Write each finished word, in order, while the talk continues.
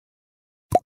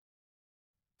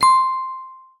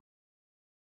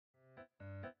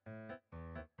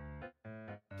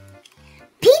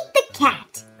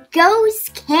Goes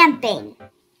Camping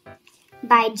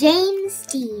by James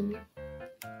Dean.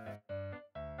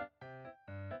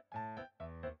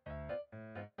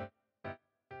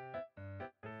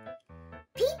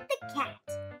 Pete the cat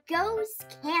goes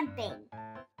camping.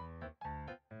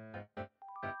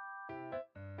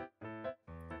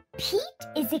 Pete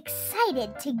is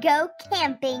excited to go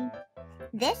camping.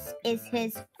 This is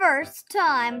his first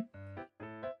time.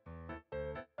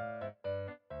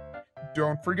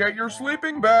 Don't forget your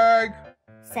sleeping bag,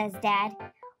 says Dad.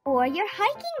 Or your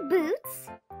hiking boots,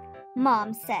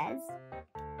 Mom says.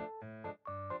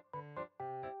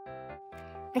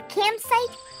 The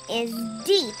campsite is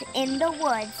deep in the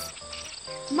woods.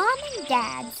 Mom and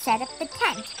Dad set up the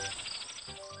tent.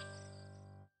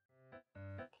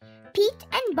 Pete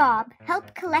and Bob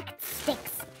help collect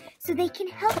sticks so they can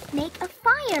help make a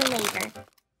fire later.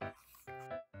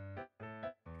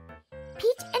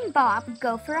 Pete and Bob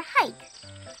go for a hike.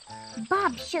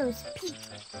 Bob shows Pete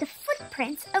the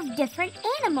footprints of different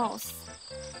animals.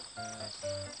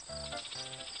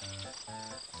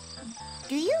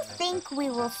 Do you think we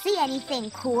will see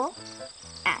anything cool?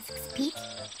 Asks Pete.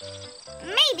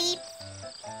 Maybe,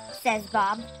 says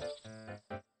Bob.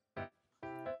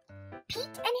 Pete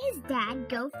and his dad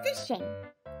go fishing.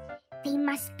 They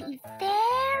must be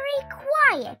very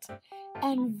quiet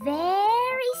and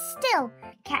very still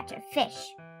to catch a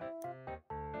fish.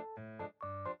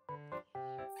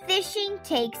 Fishing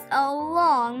takes a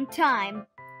long time.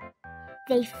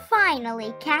 They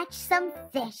finally catch some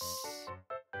fish.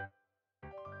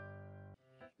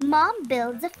 Mom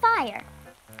builds a fire.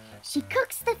 She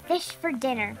cooks the fish for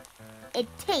dinner. It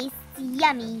tastes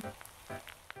yummy.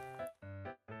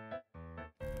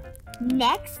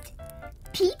 Next,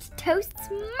 Pete toasts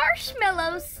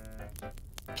marshmallows.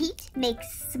 Pete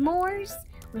makes s'mores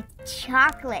with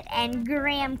chocolate and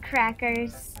graham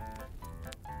crackers.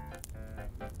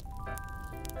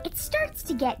 It starts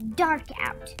to get dark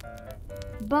out.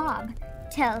 Bob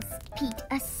tells Pete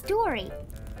a story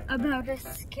about a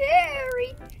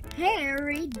scary,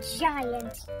 hairy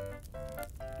giant.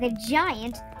 The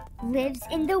giant lives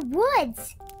in the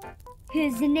woods.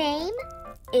 His name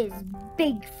is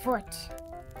Bigfoot.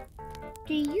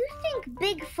 Do you think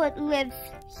Bigfoot lives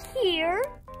here?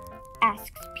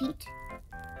 Asks Pete.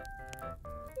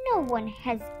 No one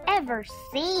has ever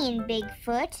seen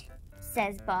Bigfoot,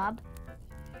 says Bob.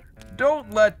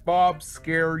 Don't let Bob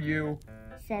scare you,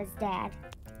 says Dad.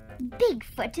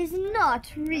 Bigfoot is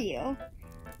not real,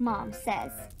 Mom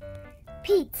says.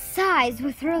 Pete sighs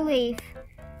with relief.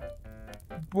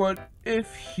 But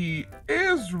if he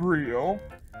is real,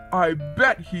 I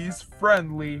bet he's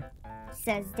friendly,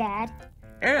 says Dad.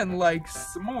 And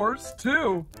likes s'mores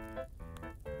too.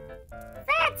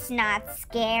 That's not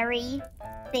scary,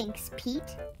 thinks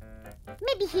Pete.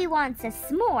 Maybe he wants a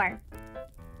s'more.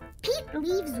 Pete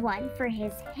leaves one for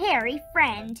his hairy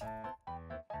friend.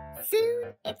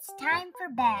 Soon it's time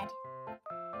for bed.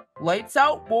 Lights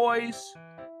out, boys.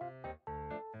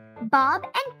 Bob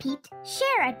and Pete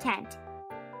share a tent.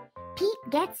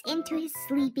 Pete gets into his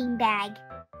sleeping bag.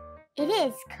 It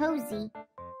is cozy,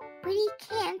 but he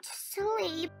can't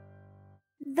sleep.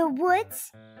 The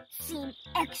woods seem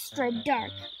extra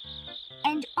dark,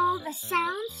 and all the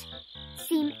sounds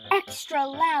seem extra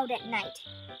loud at night.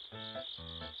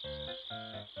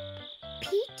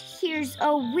 Pete hears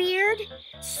a weird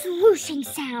swooshing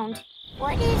sound.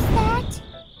 What is that?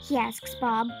 He asks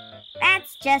Bob.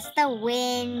 That's just the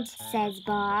wind, says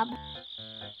Bob.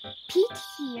 Pete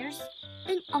hears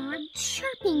an odd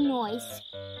chirping noise.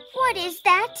 What is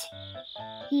that?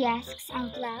 He asks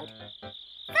out loud.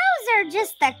 Those are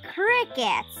just the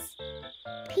crickets.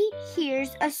 Pete hears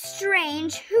a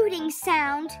strange hooting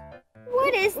sound.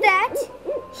 What is that?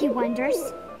 He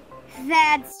wonders.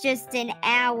 That's just an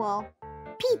owl.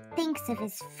 Pete thinks of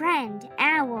his friend,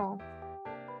 Owl.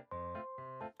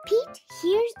 Pete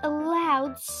hears a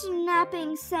loud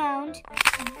snapping sound.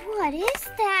 What is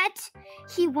that?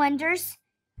 He wonders.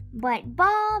 But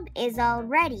Bob is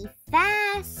already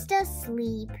fast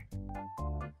asleep.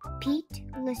 Pete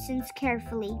listens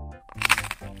carefully.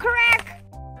 Crack!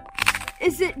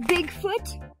 Is it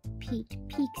Bigfoot? Pete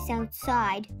peeks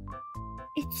outside.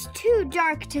 It's too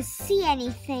dark to see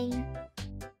anything.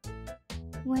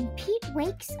 When Pete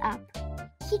wakes up,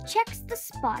 he checks the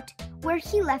spot where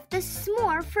he left the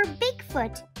s'more for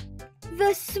Bigfoot.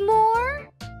 The s'more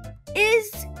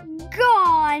is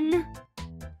gone.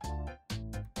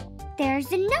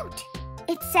 There's a note.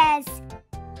 It says,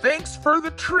 Thanks for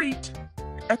the treat,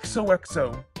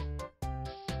 XOXO.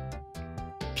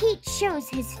 Pete shows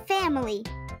his family.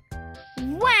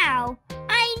 Wow,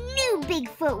 I knew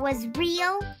Bigfoot was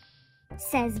real,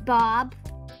 says Bob.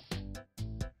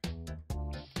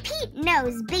 Pete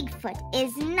knows Bigfoot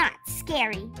is not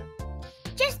scary.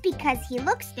 Just because he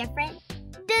looks different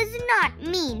does not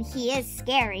mean he is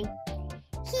scary.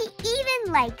 He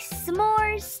even likes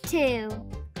s'mores too.